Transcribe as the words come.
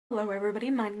Hello everybody,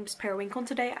 my name is Periwinkle and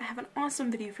today I have an awesome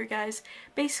video for you guys.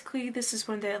 Basically, this is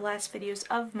one of the last videos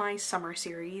of my summer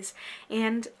series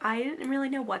and I didn't really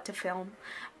know what to film.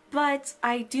 But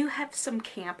I do have some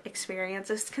camp experience.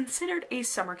 It's considered a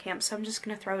summer camp, so I'm just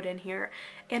going to throw it in here.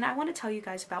 And I want to tell you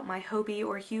guys about my HOBY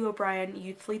or Hugh O'Brien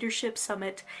Youth Leadership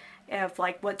Summit, of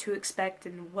like what to expect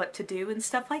and what to do and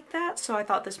stuff like that. So I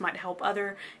thought this might help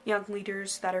other young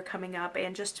leaders that are coming up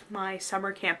and just my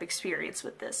summer camp experience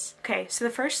with this. Okay, so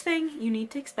the first thing you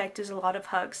need to expect is a lot of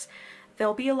hugs.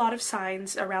 There'll be a lot of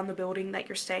signs around the building that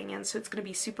you're staying in, so it's going to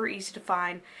be super easy to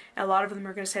find. And a lot of them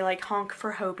are going to say like honk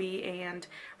for HOBY, and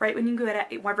right when you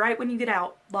get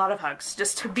out, a lot of hugs.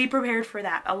 Just to be prepared for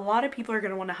that. A lot of people are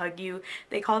going to want to hug you.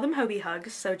 They call them HOBY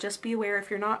hugs, so just be aware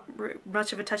if you're not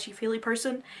much of a touchy-feely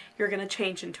person, you're going to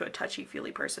change into a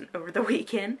touchy-feely person over the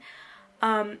weekend.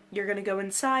 You're going to go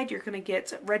inside, you're going to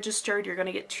get registered, you're going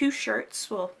to get 2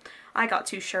 shirts. Well, I got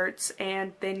 2 shirts,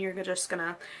 and then you're just going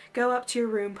to go up to your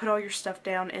room, put all your stuff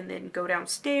down, and then go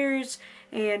downstairs,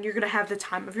 and you're going to have the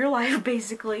time of your life,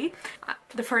 basically.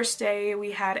 The first day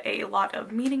we had a lot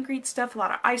of meet and greet stuff, a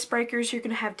lot of icebreakers. You're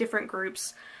going to have different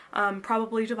groups,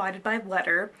 probably divided by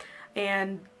letter,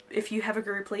 and if you have a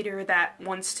group leader that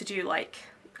wants to do like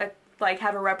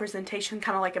have a representation,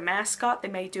 kind of like a mascot, they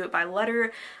may do it by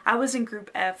letter. I was in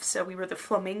group F, so we were the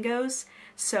flamingos,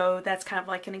 so that's kind of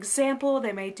like an example.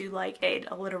 They may do like an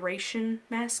alliteration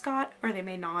mascot, or they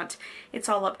may not. It's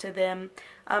all up to them.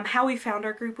 How we found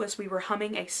our group was we were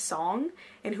humming a song,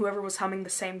 and whoever was humming the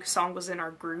same song was in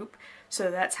our group, so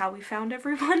that's how we found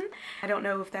everyone. I don't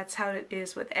know if that's how it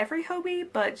is with every HOBY,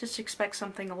 but just expect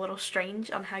something a little strange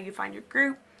on how you find your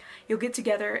group. You'll get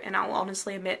together, and I'll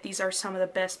honestly admit these are some of the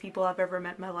best people I've ever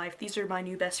met in my life. These are my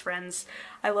new best friends.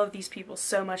 I love these people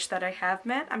so much that I have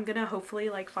met. I'm gonna hopefully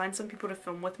like find some people to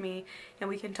film with me, and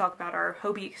we can talk about our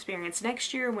HOBY experience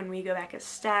next year when we go back as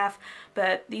staff.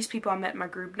 But these people I met in my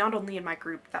group, not only in my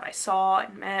group that I saw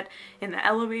and met in the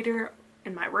elevator,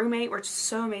 and my roommate, were just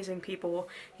so amazing people.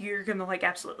 You're gonna like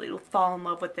absolutely fall in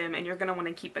love with them, and you're gonna want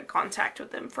to keep in contact with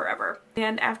them forever.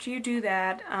 And after you do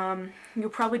that,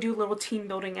 you'll probably do a little team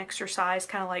building exercise,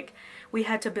 kind of like we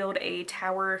had to build a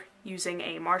tower using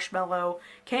a marshmallow.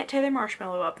 Can't tear the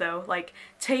marshmallow up though, like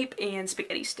tape and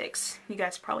spaghetti sticks. You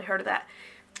guys probably heard of that.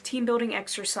 Team building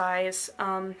exercise.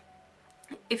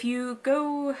 If you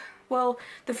go, well,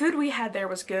 the food we had there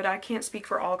was good. I can't speak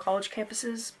for all college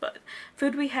campuses, but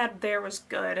food we had there was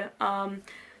good.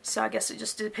 So I guess it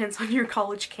just depends on your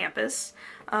college campus.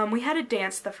 We had a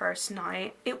dance the first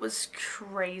night. It was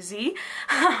crazy.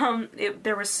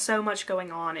 There was so much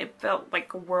going on. It felt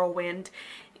like a whirlwind.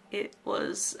 It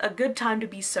was a good time to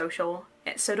be social.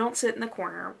 So don't sit in the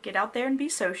corner. Get out there and be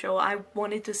social. I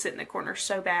wanted to sit in the corner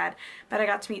so bad, but I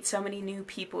got to meet so many new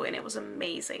people, and it was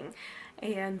amazing.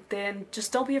 And then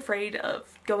just don't be afraid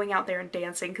of going out there and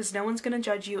dancing, because no one's going to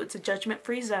judge you. It's a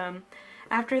judgment-free zone.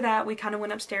 After that, we kind of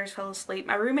went upstairs, fell asleep.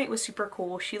 My roommate was super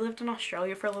cool. She lived in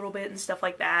Australia for a little bit and stuff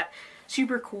like that.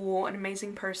 Super cool, an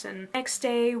amazing person. Next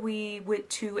day, we went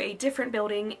to a different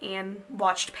building and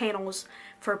watched panels.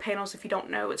 For panels, if you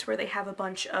don't know, it's where they have a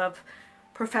bunch of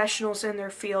professionals in their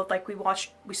field. Like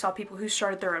we saw people who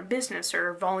started their own business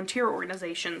or volunteer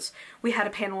organizations. We had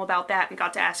a panel about that and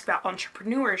got to ask about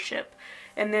entrepreneurship.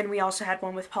 And then we also had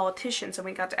one with politicians, and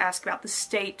we got to ask about the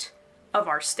state of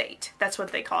our state. That's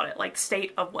what they called it, like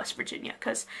state of West Virginia,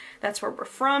 because that's where we're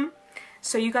from.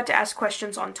 So you got to ask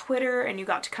questions on Twitter, and you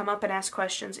got to come up and ask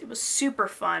questions. It was super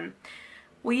fun.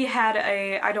 We had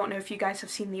I don't know if you guys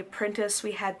have seen The Apprentice,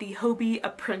 we had the HOBY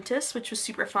Apprentice, which was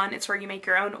super fun. It's where you make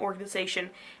your own organization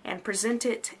and present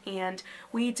it, and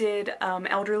we did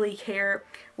elderly care,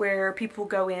 where people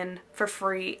go in for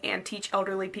free and teach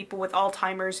elderly people with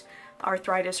Alzheimer's,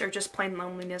 arthritis, or just plain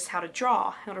loneliness how to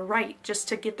draw, how to write, just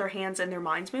to get their hands and their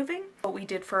minds moving. What we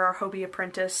did for our HOBY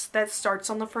Apprentice, that starts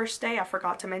on the first day. I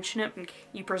forgot to mention it, and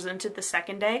you presented the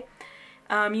second day.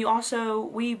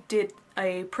 We did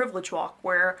a privilege walk,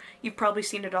 where you've probably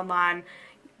seen it online.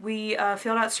 We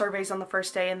filled out surveys on the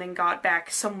first day and then got back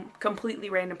some completely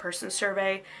random person's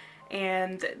survey,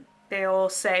 and they'll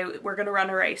say, we're going to run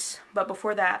a race. But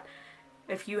before that,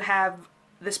 if you have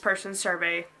this person's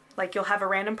survey, like you'll have a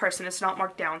random person, it's not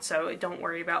marked down, so don't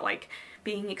worry about like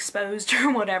being exposed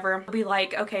or whatever. It'll be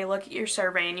like, okay, look at your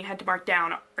survey, and you had to mark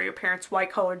down, are your parents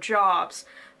white-collar jobs?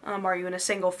 Are you in a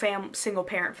single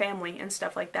parent family, and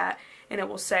stuff like that. And it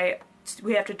will say,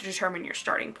 we have to determine your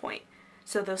starting point.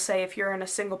 So they'll say, if you're in a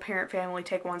single parent family,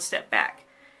 take 1 step back.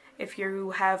 If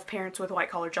you have parents with white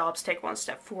collar jobs, take 1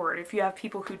 step forward. If you have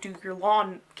people who do your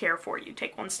lawn care for you,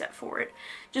 take 1 step forward.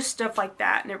 Just stuff like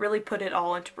that, and it really put it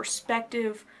all into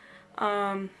perspective.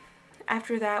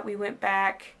 After that, we went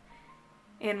back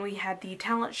and we had the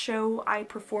talent show. I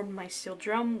performed my steel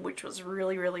drum, which was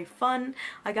really, really fun.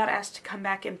 I got asked to come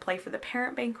back and play for the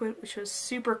parent banquet, which was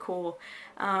super cool.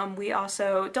 We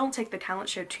also, don't take the talent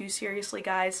show too seriously,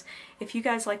 guys. If you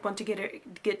guys like want to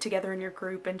get together in your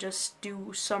group and just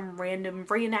do some random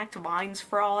reenact lines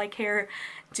for all I care,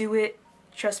 do it.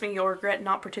 Trust me, you'll regret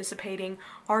not participating.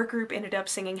 Our group ended up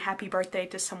singing happy birthday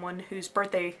to someone whose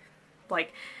birthday,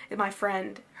 like, my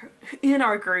friend in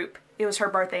our group, it was her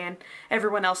birthday, and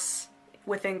everyone else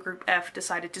within group F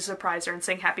decided to surprise her and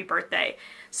sing happy birthday.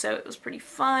 So it was pretty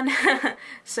fun.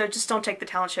 So just don't take the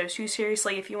talent show too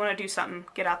seriously. If you want to do something,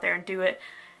 get out there and do it,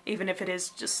 even if it is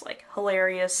just like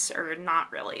hilarious or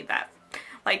not really that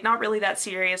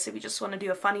serious. If you just want to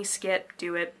do a funny skit,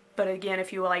 do it. But again,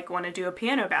 if you like want to do a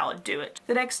piano ballad, do it.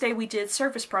 The next day we did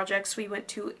service projects. We went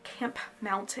to Camp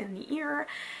Mountaineer,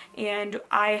 and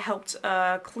I helped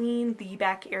clean the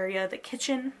back area, the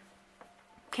kitchen.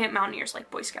 Camp Mountaineers,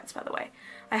 like Boy Scouts, by the way.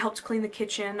 I helped clean the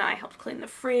kitchen, I helped clean the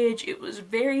fridge. It was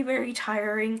very, very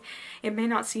tiring. It may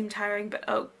not seem tiring, but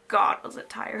oh god, was it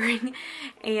tiring.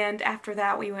 And after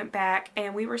that we went back,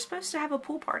 and we were supposed to have a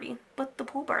pool party, but the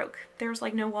pool broke. There was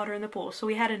like no water in the pool, so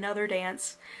we had another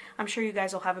dance. I'm sure you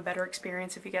guys will have a better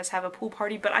experience if you guys have a pool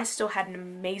party, but I still had an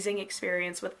amazing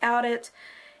experience without it.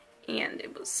 And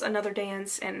it was another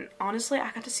dance, and honestly I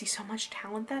got to see so much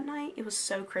talent that night. It was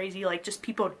so crazy, like just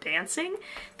people dancing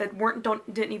that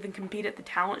didn't even compete at the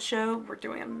talent show were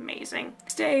doing amazing.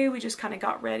 Next day we just kind of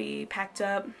got ready, packed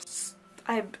up.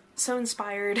 I'm so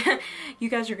inspired. You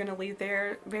guys are gonna leave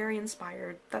there very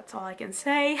inspired. That's all I can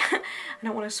say. I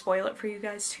don't want to spoil it for you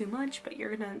guys too much, but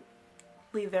you're gonna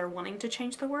leave there wanting to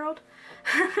change the world.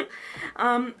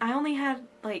 I only had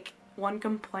like one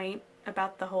complaint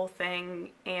about the whole thing,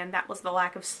 and that was the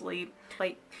lack of sleep.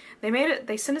 Like,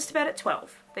 they sent us to bed at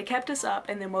 12. They kept us up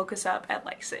and then woke us up at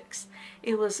like 6.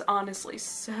 It was honestly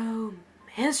so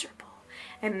miserable.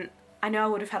 And I know I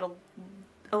would have had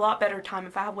a lot better time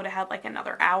if I would have had like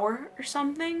another hour or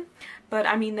something. But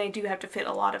I mean, they do have to fit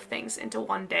a lot of things into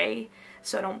one day,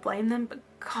 so I don't blame them. But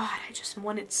god, I just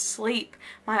wanted sleep.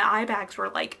 My eye bags were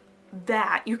like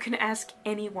that. You can ask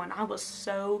anyone. I was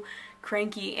so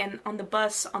cranky, and on the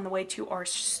bus on the way to our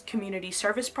community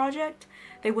service project,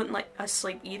 they wouldn't let us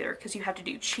sleep either because you have to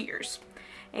do cheers.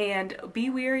 And be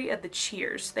wary of the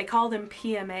cheers. They call them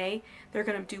PMA. They're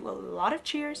going to do a lot of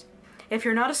cheers. If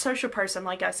you're not a social person,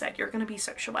 like I said, you're going to be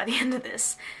social by the end of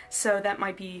this. So that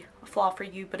might be a flaw for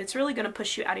you, but it's really going to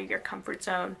push you out of your comfort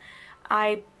zone.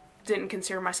 I didn't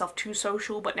consider myself too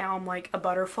social, but now I'm like a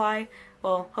butterfly.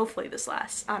 Well, hopefully this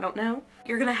lasts. I don't know.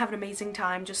 You're gonna have an amazing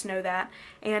time, just know that.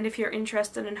 And if you're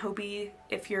interested in HOBY,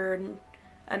 if you're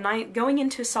going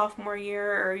into sophomore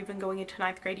year or even going into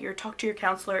 9th grade year, talk to your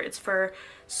counselor. It's for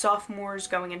sophomores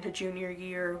going into junior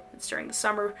year. It's during the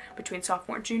summer between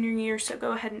sophomore and junior year, so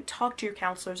go ahead and talk to your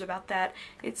counselors about that.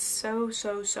 It's so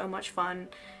much fun.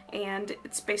 And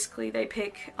it's basically, they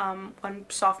pick one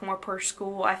sophomore per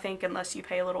school, I think, unless you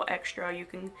pay a little extra.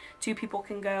 2 people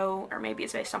can go, or maybe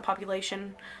it's based on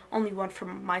population. Only one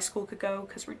from my school could go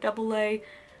because we're AA,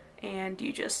 and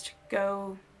you just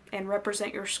go and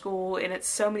represent your school, and it's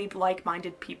so many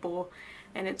like-minded people,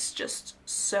 and it's just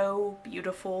so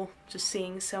beautiful just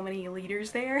seeing so many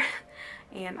leaders there.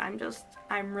 And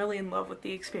I'm really in love with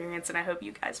the experience, and I hope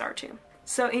you guys are too.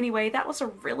 So anyway, that was a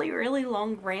really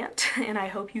long rant, and I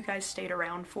hope you guys stayed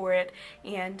around for it,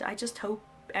 and I just hope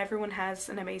everyone has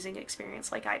an amazing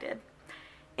experience like I did.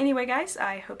 Anyway guys,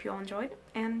 I hope you all enjoyed,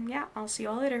 and yeah, I'll see you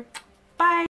all later. Bye!